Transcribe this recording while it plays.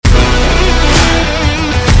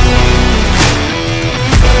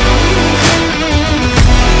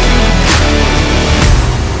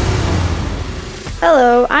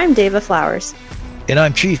I'm Dava Flowers. And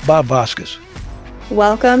I'm Chief Bob Vasquez.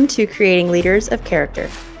 Welcome to Creating Leaders of Character.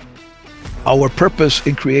 Our purpose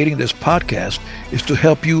in creating this podcast is to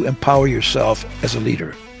help you empower yourself as a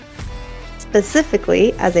leader.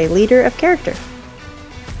 Specifically, as a leader of character.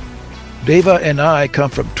 Dava and I come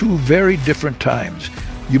from two very different times.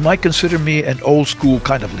 You might consider me an old school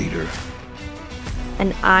kind of leader.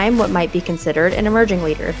 And I'm what might be considered an emerging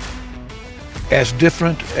leader. As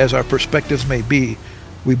different as our perspectives may be,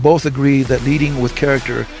 we both agree that leading with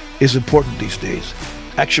character is important these days.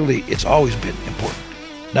 Actually, it's always been important.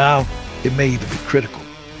 Now, it may even be critical.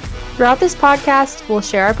 Throughout this podcast, we'll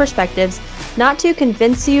share our perspectives, not to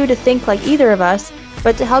convince you to think like either of us,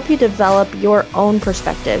 but to help you develop your own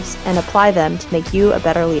perspectives and apply them to make you a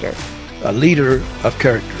better leader. A leader of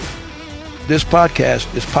character. This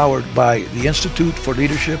podcast is powered by the Institute for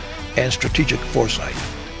Leadership and Strategic Foresight.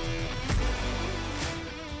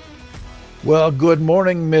 Well, good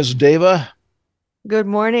morning, Ms. Dava. Good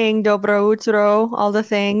morning, dobro utro, all the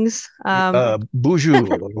things.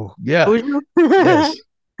 Bonjour. Yeah. Bonjour. Yes.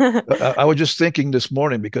 I was just thinking this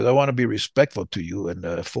morning because I want to be respectful to you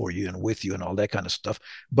and for you and with you and all that kind of stuff.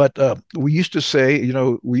 But we used to say,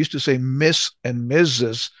 Miss and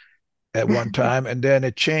Mrs. at one time, and then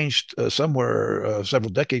it changed somewhere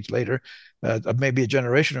several decades later, maybe a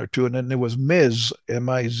generation or two, and then it was Ms.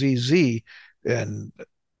 M-I-Z-Z. And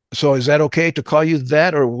so is that okay to call you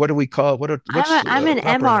that, or what do we call it? I'm an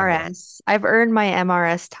MRS. I've earned my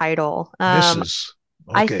MRS title. Mrs.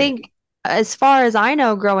 Okay. I think, as far as I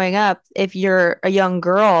know, growing up, if you're a young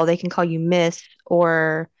girl, they can call you Miss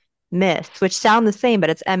or Miss, which sound the same, but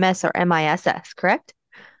it's MS or MISS, correct?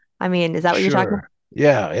 I mean, is that what you're talking about?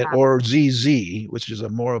 Yeah, or ZZ, which is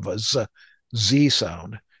more of a Z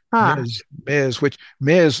sound. Huh. Ms., which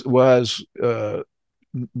Ms. was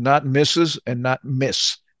not Mrs. and not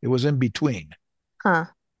Miss. It was in between. Huh.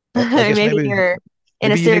 I guess Maybe you're in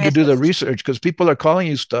maybe a you need to do the serious research because people are calling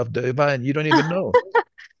you stuff, Dava, and you don't even know.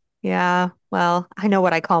 Yeah, well, I know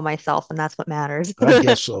what I call myself, and that's what matters. I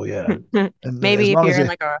guess so, yeah. And as Maybe if long as you're in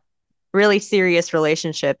they, like a really serious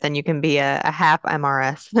relationship, then you can be a half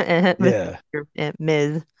MRS, yeah.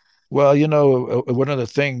 Ms. Well, one of the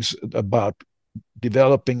things about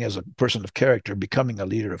developing as a person of character, becoming a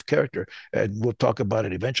leader of character, and we'll talk about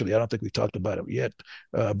it eventually. I don't think we've talked about it yet,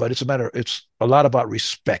 but it's a lot about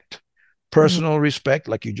respect. Personal respect,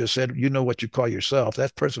 like you just said, you know what you call yourself.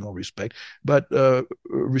 That's personal respect. But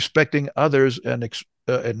respecting others, and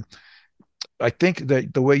I think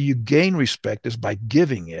that the way you gain respect is by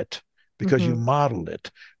giving it because you modeled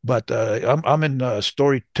it. But I'm in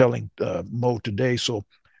storytelling mode today, so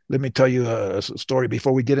let me tell you a story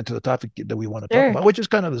before we get into the topic that we want to talk Sure. about, which is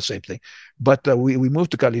kind of the same thing. But we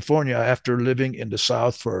moved to California after living in the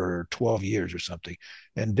South for 12 years or something.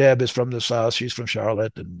 And Deb is from the South. She's from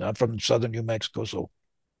Charlotte, and I'm from Southern New Mexico. So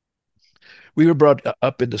we were brought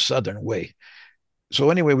up in the Southern way. So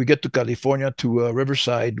anyway, we get to California, to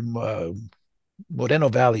Riverside, Moreno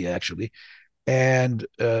Valley, actually. And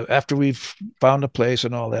after we've found a place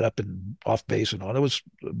and all that up in off base and all, it was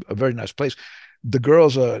a very nice place. The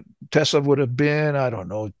girls, Tessa would have been, I don't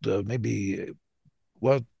know, maybe,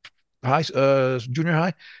 well, junior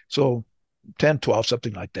high. So 10, 12,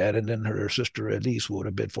 something like that. And then her sister Elise would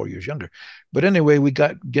have been 4 years younger. But anyway, we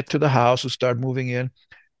get to the house and start moving in.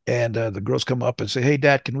 And the girls come up and say, "Hey,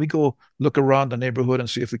 Dad, can we go look around the neighborhood and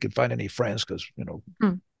see if we can find any friends?" Because,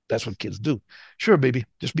 that's what kids do. Sure, baby,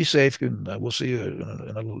 just be safe, and we'll see you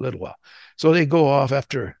in a little while. So they go off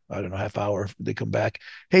after, I don't know, half hour. They come back.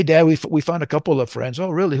 "Hey, Dad, we found a couple of friends." "Oh,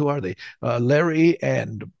 really? Who are they?" Larry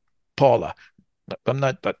and Paula. I'm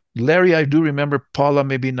not, but Larry, I do remember. Paula,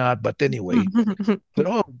 maybe not, but anyway. But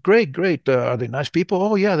oh, great, great. Are they nice people?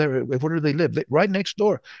 "Oh, yeah. Where do they live?" "Right next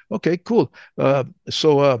door." "Okay, cool.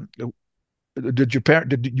 So did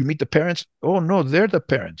you meet the parents?" "Oh, no, they're the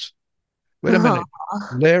parents." "Wait a minute.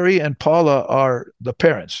 Larry and Paula are the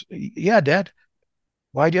parents." "Yeah, Dad."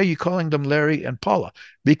 "Why are you calling them Larry and Paula?"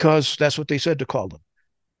 "Because that's what they said to call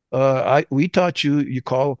them. We taught you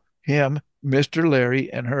call him Mr.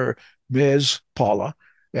 Larry and her Ms. Paula,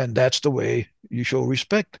 and that's the way you show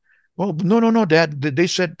respect." "Well, no, no, no, Dad. They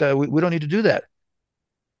said we don't need to do that."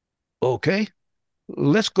 "Okay,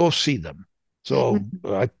 let's go see them." So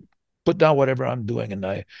I put down whatever I'm doing, and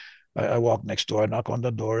I walk next door. I knock on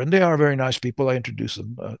the door, and they are very nice people. I introduce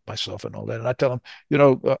them myself and all that, and I tell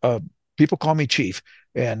them, people call me Chief,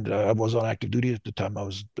 and I was on active duty at the time. I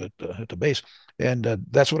was at the base, and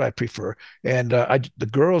that's what I prefer. And the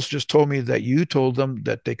girls just told me that you told them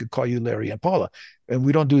that they could call you Larry and Paula, and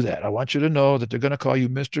we don't do that. I want you to know that they're going to call you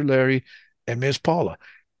Mr. Larry and Miss Paula.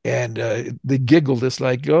 And they giggled. It's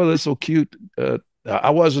like, "Oh, that's so cute." I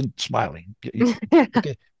wasn't smiling.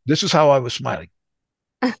 Okay, this is how I was smiling.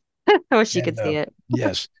 I wish you And could see it.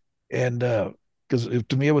 yes, and because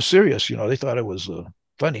to me it was serious. They thought it was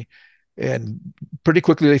funny, and pretty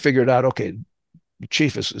quickly they figured out, okay, the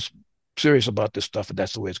chief is serious about this stuff, and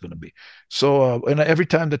that's the way it's going to be. So, and every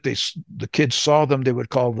time that the kids saw them, they would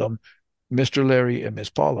call them Mr. Larry and Miss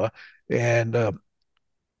Paula, and uh,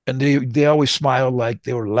 and they always smiled like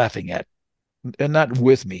they were laughing at, and not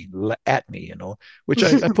with me, at me, which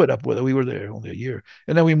I put up with it. We were there only a year,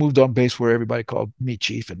 and then we moved on base where everybody called me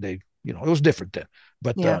chief, and it was different then.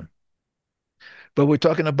 But Yeah. we're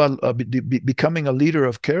talking about becoming a leader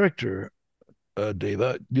of character, Dave.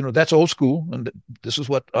 That's old school, and this is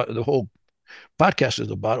what the whole podcast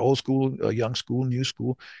is about: old school, young school, new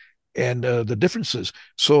school, and the differences.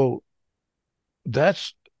 So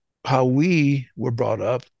that's how we were brought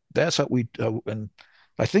up. That's how and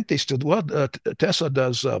I think they still, well, Tessa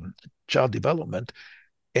does child development,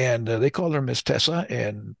 and they call her Miss Tessa,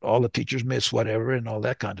 and all the teachers Miss whatever and all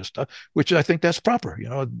that kind of stuff, which I think that's proper.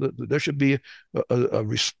 There should be a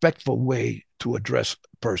respectful way to address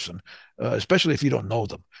a person, especially if you don't know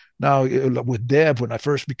them. Now, with Deb, when I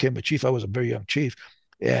first became a chief, I was a very young chief,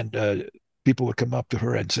 and people would come up to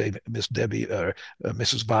her and say, Miss Debbie or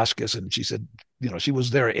Mrs. Vasquez, and she said, she was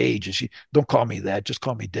their age, and she, don't call me that, just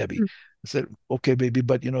call me Debbie. I said, okay, baby,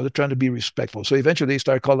 but they're trying to be respectful. So eventually they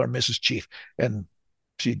started calling her Mrs. Chief, and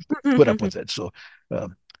she put up with it. So,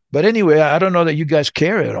 um, but anyway, I don't know that you guys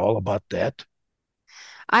care at all about that.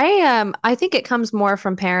 I think it comes more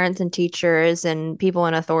from parents and teachers and people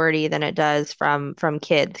in authority than it does from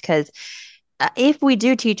kids. Because if we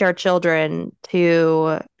do teach our children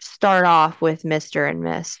to start off with Mr. and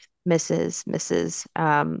Miss, Mrs.,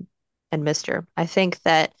 and Mr., I think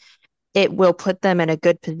that it will put them in a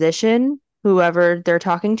good position, whoever they're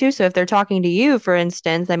talking to. So if they're talking to you, for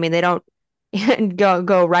instance, I mean, they don't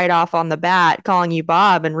go right off on the bat calling you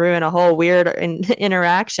Bob and ruin a whole weird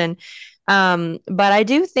interaction. But I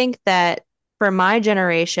do think that for my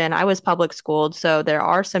generation, I was public schooled, so there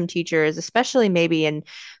are some teachers, especially maybe in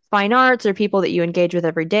fine arts or people that you engage with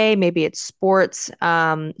every day, maybe it's sports,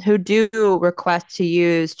 who do request to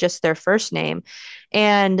use just their first name.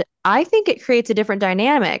 And I think it creates a different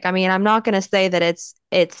dynamic. I mean, I'm not going to say that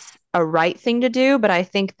it's a right thing to do, but I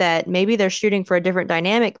think that maybe they're shooting for a different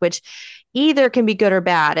dynamic, which either can be good or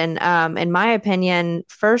bad. And in my opinion,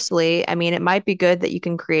 firstly, I mean, it might be good that you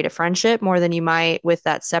can create a friendship more than you might with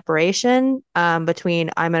that separation between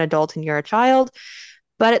I'm an adult and you're a child.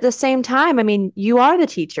 But at the same time, I mean, you are the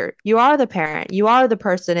teacher, you are the parent, you are the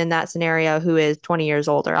person in that scenario who is 20 years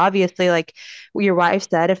older. Obviously, like your wife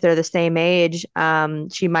said, if they're the same age,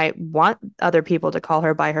 she might want other people to call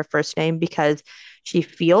her by her first name because she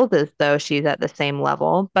feels as though she's at the same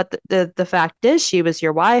level. But the fact is, she was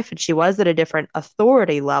your wife and she was at a different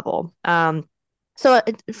authority level. So,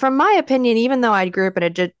 from my opinion, even though I grew up in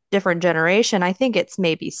a different generation, I think it's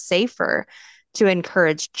maybe safer to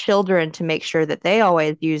encourage children to make sure that they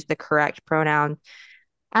always use the correct pronoun.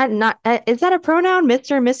 And not is that a pronoun,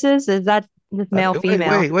 Mr., Mrs.? Is that just male, Wait,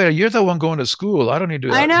 female? wait, wait. You're the one going to school. I don't need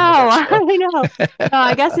I to know know, that I stuff. know. No,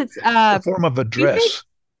 I guess it's The form of prefix,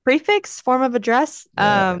 address. form of address.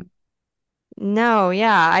 Yeah. No,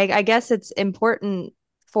 yeah, I guess it's important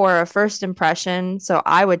for a first impression. So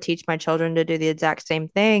I would teach my children to do the exact same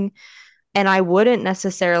thing. And I wouldn't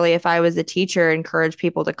necessarily, if I was a teacher, encourage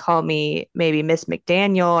people to call me maybe Miss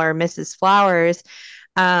McDaniel or Mrs. Flowers.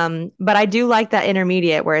 But I do like that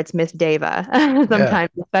intermediate where it's Miss Deva Yeah.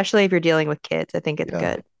 sometimes, especially if you're dealing with kids. I think it's Yeah.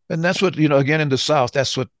 good. And that's what, again, in the South,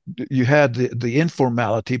 that's what you had the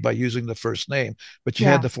informality by using the first name, but you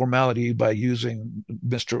had Yeah. the formality by using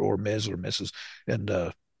Mr. or Ms. or Mrs. And,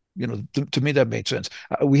 to me, that made sense.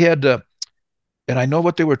 We had, and I know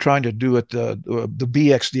what they were trying to do at the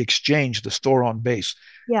BX, the exchange, the store on base.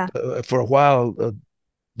 Yeah. For a while,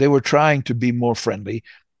 they were trying to be more friendly,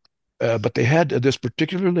 but they had this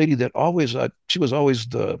particular lady that always, she was always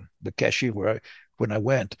the cashier when I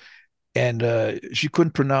went, and she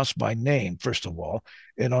couldn't pronounce my name first of all.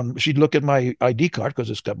 And she'd look at my ID card because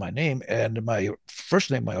it's got my name, and my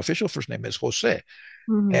first name, my official first name is Jose,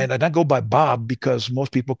 Hmm. and I don't go by Bob because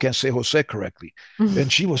most people can't say Jose correctly.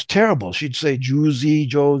 And she was terrible. She'd say Juicy,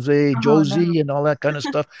 Jose, Oh no. Josie, and all that kind of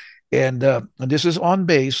stuff. And this is on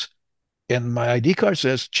base, and my ID card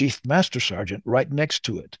says Chief Master Sergeant right next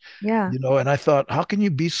to it. Yeah. And I thought, how can you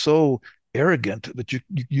be so arrogant that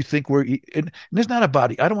you think and it's not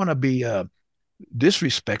about it. I don't want to be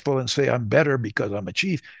disrespectful and say I'm better because I'm a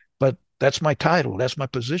chief, but that's my title, that's my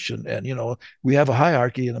position. And, we have a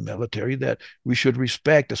hierarchy in the military that we should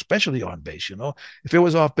respect, especially on base. If it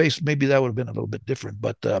was off base, maybe that would have been a little bit different,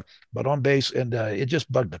 but on base, and it just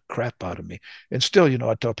bugged the crap out of me. And still,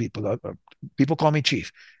 I tell people, people call me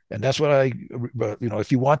chief. And that's what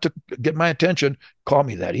if you want to get my attention, call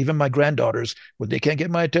me that. Even my granddaughters, when they can't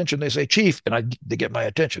get my attention, they say chief, and they get my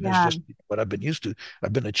attention. It's Yeah. just what I've been used to.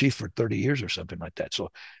 I've been a chief for 30 years or something like that.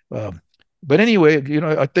 So, but anyway,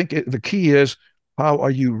 I think the key is, how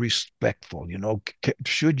are you respectful?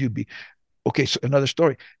 Should you be okay? So another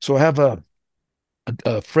story. So I have a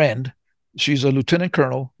friend. She's a lieutenant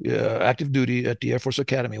colonel, active duty at the Air Force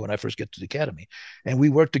Academy when I first get to the academy. And we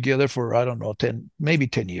worked together for, I don't know, 10, maybe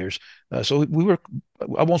 10 years. So we were,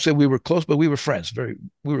 I won't say we were close, but we were friends. We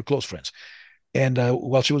were close friends. And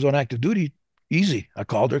while she was on active duty, easy. I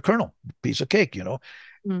called her colonel, piece of cake. Mm.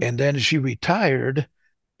 And then she retired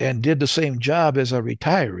and did the same job as a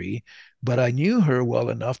retiree. But I knew her well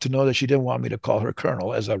enough to know that she didn't want me to call her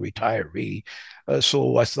colonel as a retiree.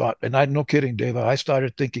 So I thought, and I no kidding, Dave, I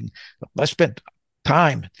started thinking, I spent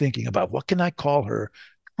time thinking about what can I call her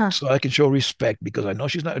Huh. so I can show respect, because I know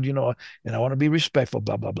she's not, and I want to be respectful,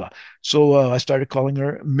 blah, blah, blah. So I started calling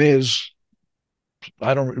her Ms.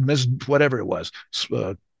 I don't, Ms. whatever it was,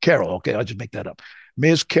 Carol. Okay, I'll just make that up.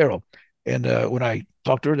 Ms. Carol. And when I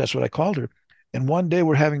talked to her, that's what I called her. And one day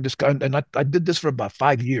we're having this, and I did this for about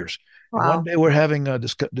 5 years. And one Wow. day we're having a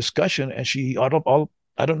discussion, and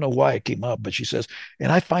I don't know why it came up, but she says,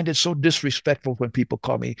 and I find it so disrespectful when people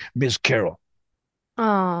call me Ms. Carol.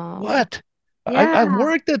 Oh, What? I've yeah.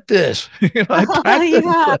 worked at this. I Oh, practiced.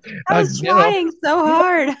 yeah. I I, was trying so yeah,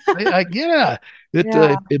 hard. yeah.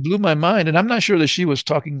 Yeah. It blew my mind, and I'm not sure that she was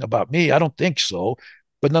talking about me. I don't think so,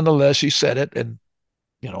 but nonetheless, she said it, and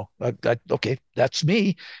okay, that's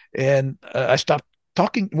me. And I stopped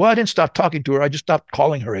talking. Well, I didn't stop talking to her. I just stopped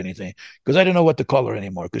calling her anything because I didn't know what to call her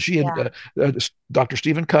anymore. Because she and Yeah. Dr.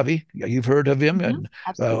 Stephen Covey, yeah, you've heard of him, Hmm. and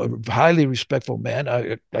Absolutely. highly respectful man.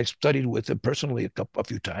 I studied with him personally a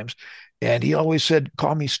few times, and he always said,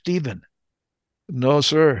 "Call me Stephen." No,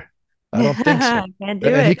 sir. I don't think so. Can't do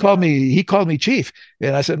And it. he called me chief.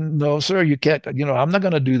 And I said, no, sir, you can't, I'm not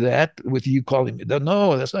going to do that with you calling me.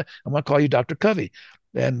 No, that's not, I'm going to call you Dr. Covey.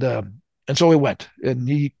 And, and so he went, and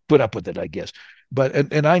he put up with it, I guess. But,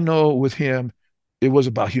 and I know with him, it was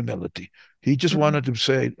about humility. He just Mhm. wanted to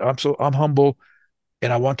say, I'm humble,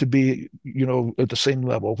 and I want to be, at the same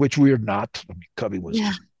level, which we are not. I mean, Covey was Yeah.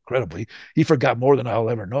 just incredibly, he forgot more than I'll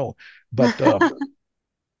ever know. But,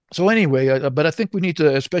 so anyway, but I think we need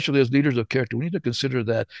to, especially as leaders of character, we need to consider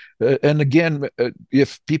that. And again,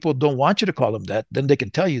 if people don't want you to call them that, then they can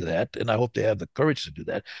tell you that, and I hope they have the courage to do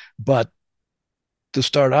that. But to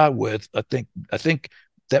start out with, I think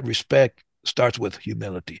that respect starts with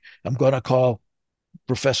humility. I'm going to call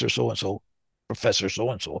Professor so and so, Professor so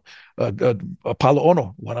and so. Apollo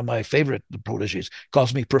Ono, one of my favorite proteges,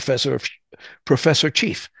 calls me Professor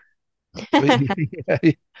Chief. So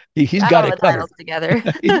he's Got got all the it covered. titles together.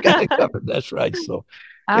 He's got it covered. That's right. So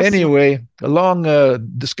Absolutely. anyway, a long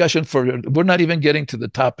discussion we're not even getting to the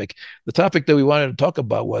topic. The topic that we wanted to talk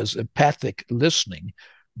about was empathic listening,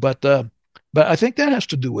 but uh, but I think that has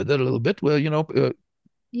to do with it a little bit. Well,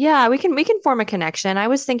 Yeah, we can form a connection. I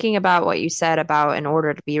was thinking about what you said about in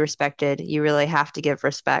order to be respected, you really have to give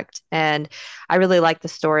respect. And I really like the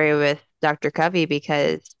story with Dr. Covey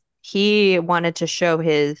because he wanted to show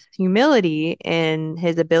his humility in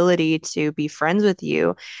his ability to be friends with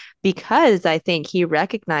you because I think he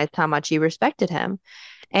recognized how much you respected him.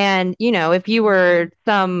 And if you were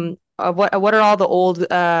some what are all the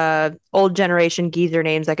old generation geezer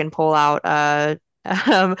names I can pull out?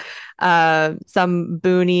 Um, some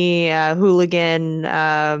boony hooligan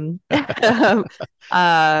uh,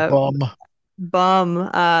 bum.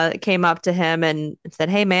 bum came up to him and said,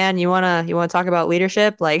 "Hey man, you wanna talk about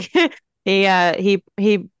leadership?" Like he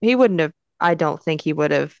wouldn't have. I don't think he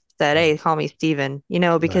would have said, Right, "Hey, call me Steven,"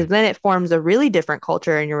 because right. then it forms a really different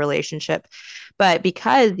culture in your relationship. But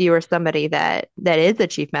because you were somebody that is a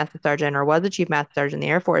chief master sergeant or was a chief master sergeant in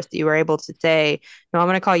the Air Force, you were able to say, "No, I'm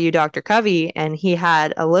going to call you Dr. Covey," and he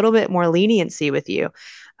had a little bit more leniency with you.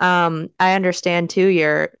 I understand too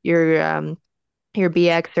your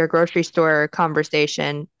BX or grocery store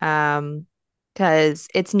conversation. Because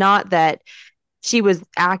it's not that she was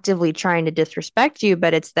actively trying to disrespect you,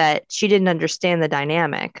 but it's that she didn't understand the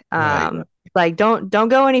dynamic. Right, Like don't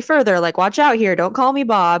go any further. Like watch out here. Don't call me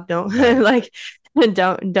Bob. Don't right. like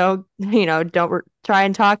don't try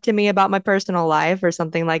and talk to me about my personal life or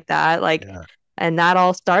something like that. Like, Yeah. and that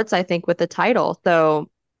all starts, I think, with the title. So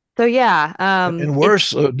yeah, And it's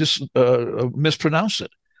worse, just mispronounce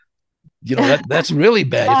it. that's really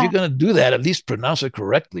bad. If you're Yeah. going to do that, at least pronounce it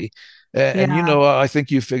correctly. And Yeah. I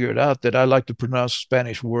think you figured out that I like to pronounce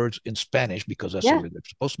Spanish words in Spanish because that's the Yeah. way they're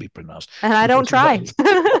supposed to be pronounced. And I People don't say, why,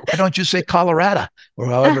 try. why don't you say Colorado or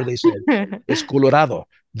however they said it's Colorado?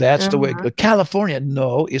 That's the way. Uh-huh. California,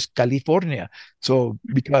 no, it's California. So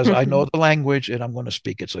because I know the language and I'm going to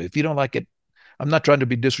speak it. So if you don't like it, I'm not trying to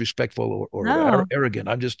be disrespectful or No. arrogant.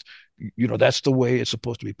 I'm just, that's the way it's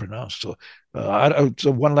supposed to be pronounced. So,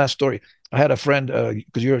 so one last story. I had a friend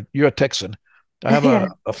because you're a Texan. I have Yeah.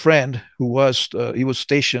 a friend who was he was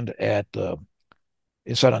stationed at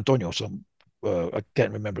in San Antonio. Some I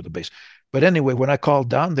can't remember the base, but anyway, when I called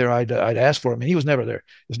down there, I'd ask for him, and he was never there.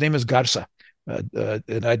 His name is Garza,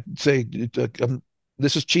 and I'd say,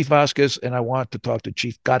 "This is Chief Vasquez, and I want to talk to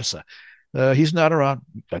Chief Garza." He's not around.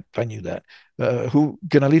 I knew that. Who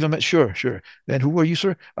can I leave him at? Sure, sure. And who are you,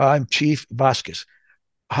 sir? I'm Chief Vasquez.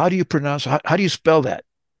 How do you pronounce? How do you spell that?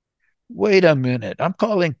 Wait a minute. I'm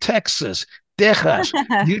calling Texas, Texas.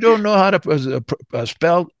 You don't know how to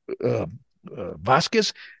spell uh,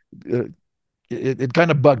 Vasquez? Uh, it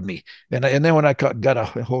kind of bugged me. And then when I got a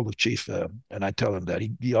hold of Chief and I tell him that,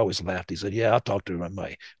 he always laughed. He said, "Yeah, I'll talk to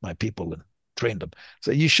my people and train them."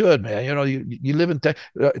 So you should, man. You live in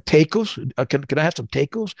tacos. Can I have some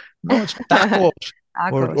tacos? No, it's tacos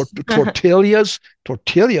or Tacos. tortillas.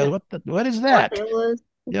 Tortillas. What is that? Tortillas.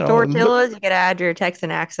 Look. Tortillas, you gotta add your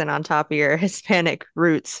Texan accent on top of your Hispanic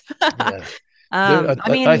roots. Yeah. There, I I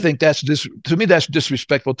mean, think that's this to me. That's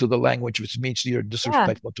disrespectful to the language, which means you're yeah.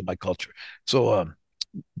 disrespectful to my culture. So,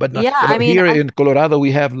 but not, Yeah, I mean, here in Colorado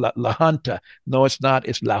we have la Junta. No, it's not.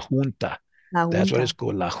 It's la Junta. La That's what it's Junta.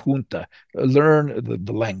 called, la Junta. Learn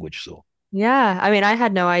the language. So Yeah, I mean, I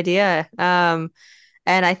had no idea.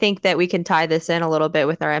 And I think that we can tie this in a little bit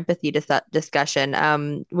with our empathy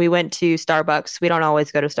discussion. We went to Starbucks. We don't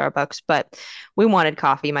always go to Starbucks, but we wanted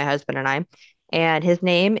coffee, my husband and I. And his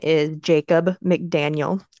name is Jacob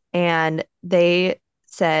McDaniel. And they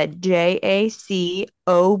said Jacobee,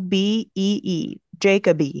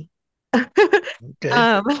 Jacoby.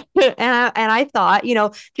 okay, And I thought,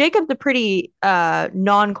 Jacob's a pretty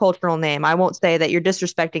non-cultural name. I won't say that you're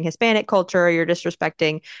disrespecting Hispanic culture or you're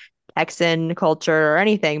disrespecting Texan culture or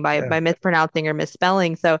anything by yeah. by mispronouncing or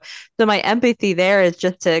misspelling. So my empathy there is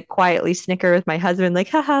just to quietly snicker with my husband, like,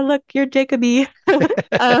 haha, look, you're Jacoby.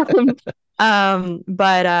 um,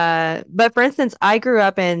 but for instance, I grew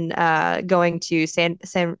up in going to San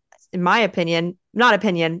in my opinion, not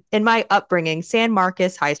opinion, in my upbringing, San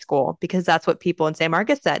Marcos High School, because that's what people in San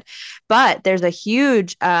Marcos said. But there's a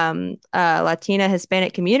huge Latina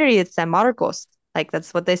Hispanic community at San Marcos. Like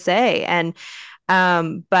that's what they say.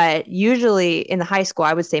 But usually in the high school,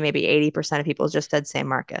 I would say maybe 80% of people just said San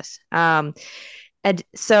Marcos. And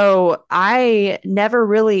so I never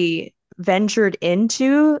really ventured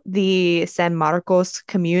into the San Marcos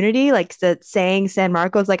community, like saying San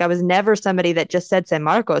Marcos. Like I was never somebody that just said San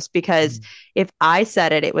Marcos because Mm. if I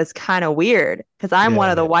said it, it was kind of weird because I'm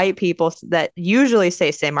one of the Yeah, white people that usually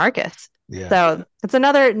say San Marcos. yeah. So it's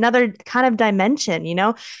another kind of dimension,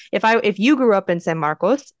 if you grew up in San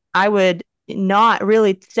Marcos, I would not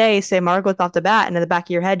really say San Marcos off the bat, and in the back of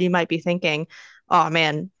your head, you might be thinking, "Oh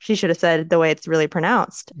man, she should have said it the way it's really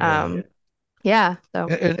pronounced." Yeah. Yeah. So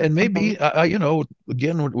And that's something. maybe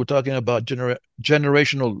again we're talking about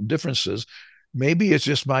generational differences. Maybe it's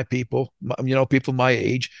just my people, people my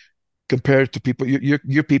age compared to people your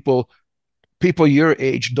people your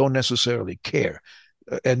age don't necessarily care.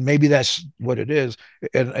 And maybe that's what it is.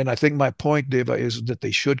 And I think my point, Deva, is that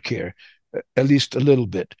they should care at least a little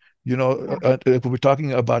bit. If we're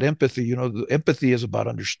talking about empathy, empathy is about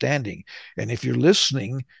understanding. And if you're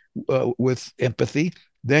listening with empathy,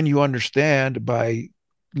 then you understand by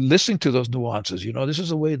listening to those nuances. This is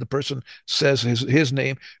the way the person says his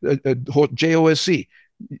name, JOSC.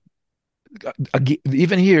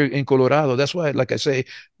 Even here in Colorado, that's why, like I say,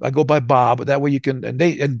 I go by Bob. That way you can,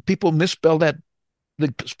 and people misspell that, they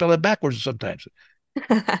spell it backwards sometimes.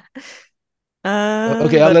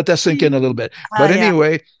 Okay, I'll But let that sink in a little bit. But yeah.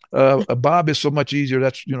 anyway, Bob is so much easier.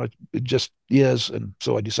 That's it just is, and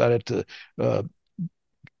so I decided to uh,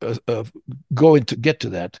 uh, uh, go into get to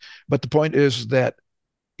that. But the point is that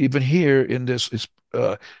even here in this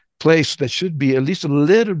uh, place that should be at least a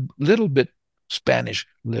little bit Spanish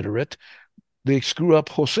literate, they screw up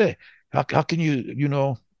Jose. How can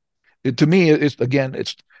to me, it's again,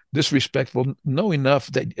 it's disrespectful. Know enough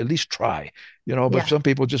that at least try, But Yeah. some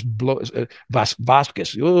people just blow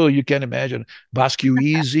Vasquez. Oh, you can't imagine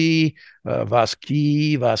Vasquez,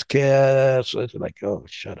 Vasquez. It's like, oh,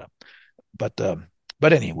 shut up.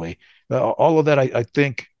 But anyway, all of that, I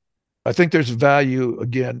think there's value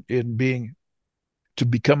again in being to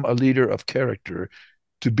become a leader of character,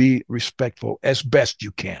 to be respectful as best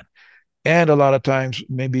you can. And a lot of times,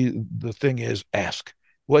 maybe the thing is ask,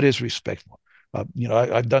 what is respectful?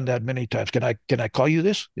 I've done that many times. Can I call you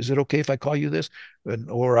this? Is it okay if I call you this? Then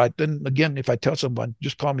again, if I tell someone,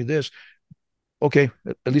 just call me this, okay,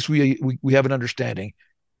 at least we have an understanding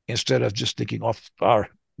instead of just thinking off our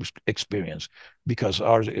experience, because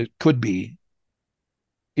ours, it could be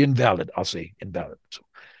invalid. I'll say invalid. So,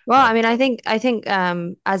 Well, I mean, I think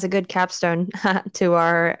as a good capstone to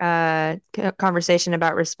our conversation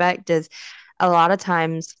about respect is a lot of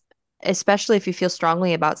times, especially if you feel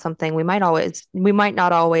strongly about something, we might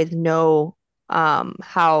not always know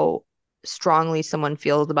how strongly someone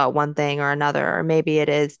feels about one thing or another, or maybe it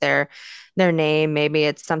is their name, maybe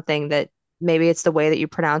it's something that maybe it's the way that you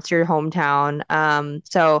pronounce your hometown.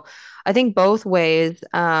 So I think both ways,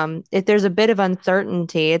 if there's a bit of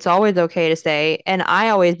uncertainty, it's always okay to say, and I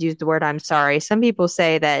always use the word I'm sorry. Some people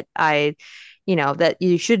say that that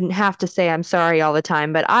you shouldn't have to say I'm sorry all the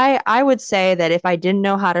time, but I would say that if I didn't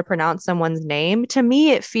know how to pronounce someone's name, to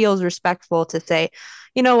me it feels respectful to say,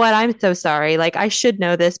 you know what, I'm so sorry. Like I should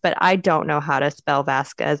know this, but I don't know how to spell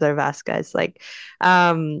Vasquez or Vasquez.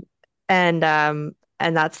 Um, and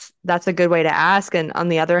that's a good way to ask. And on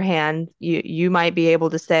the other hand, you might be able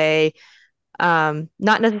to say, not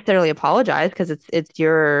necessarily apologize because it's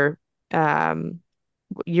um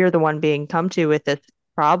you're the one being come to with this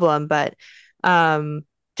problem, but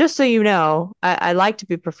just so you know, I like to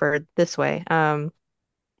be preferred this way, I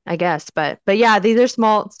guess. But yeah, these are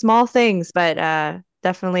small things, but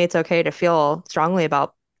definitely it's okay to feel strongly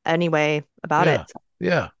about anyway about it.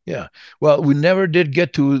 yeah, yeah. Well, we never did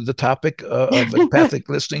get to the topic of empathic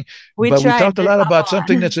listening, We but we tried. talked a There's lot not about a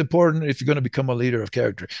something lot. that's important if you're going to become a leader of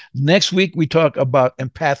character. Next week, we talk about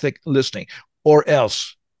empathic listening, or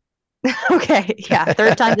else. Okay, yeah,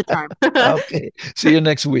 third time's a charm. Okay. See you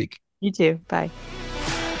next week. You too. Bye.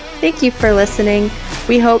 Thank you for listening.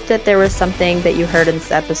 We hope that there was something that you heard in this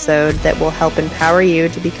episode that will help empower you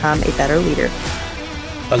to become a better leader.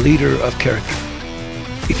 A leader of character.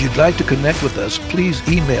 If you'd like to connect with us, please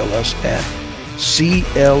email us at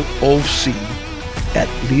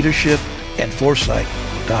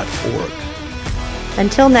cloc@leadershipandforesight.org.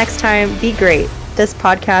 Until next time, be great. This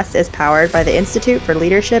podcast is powered by the Institute for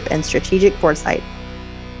Leadership and Strategic Foresight.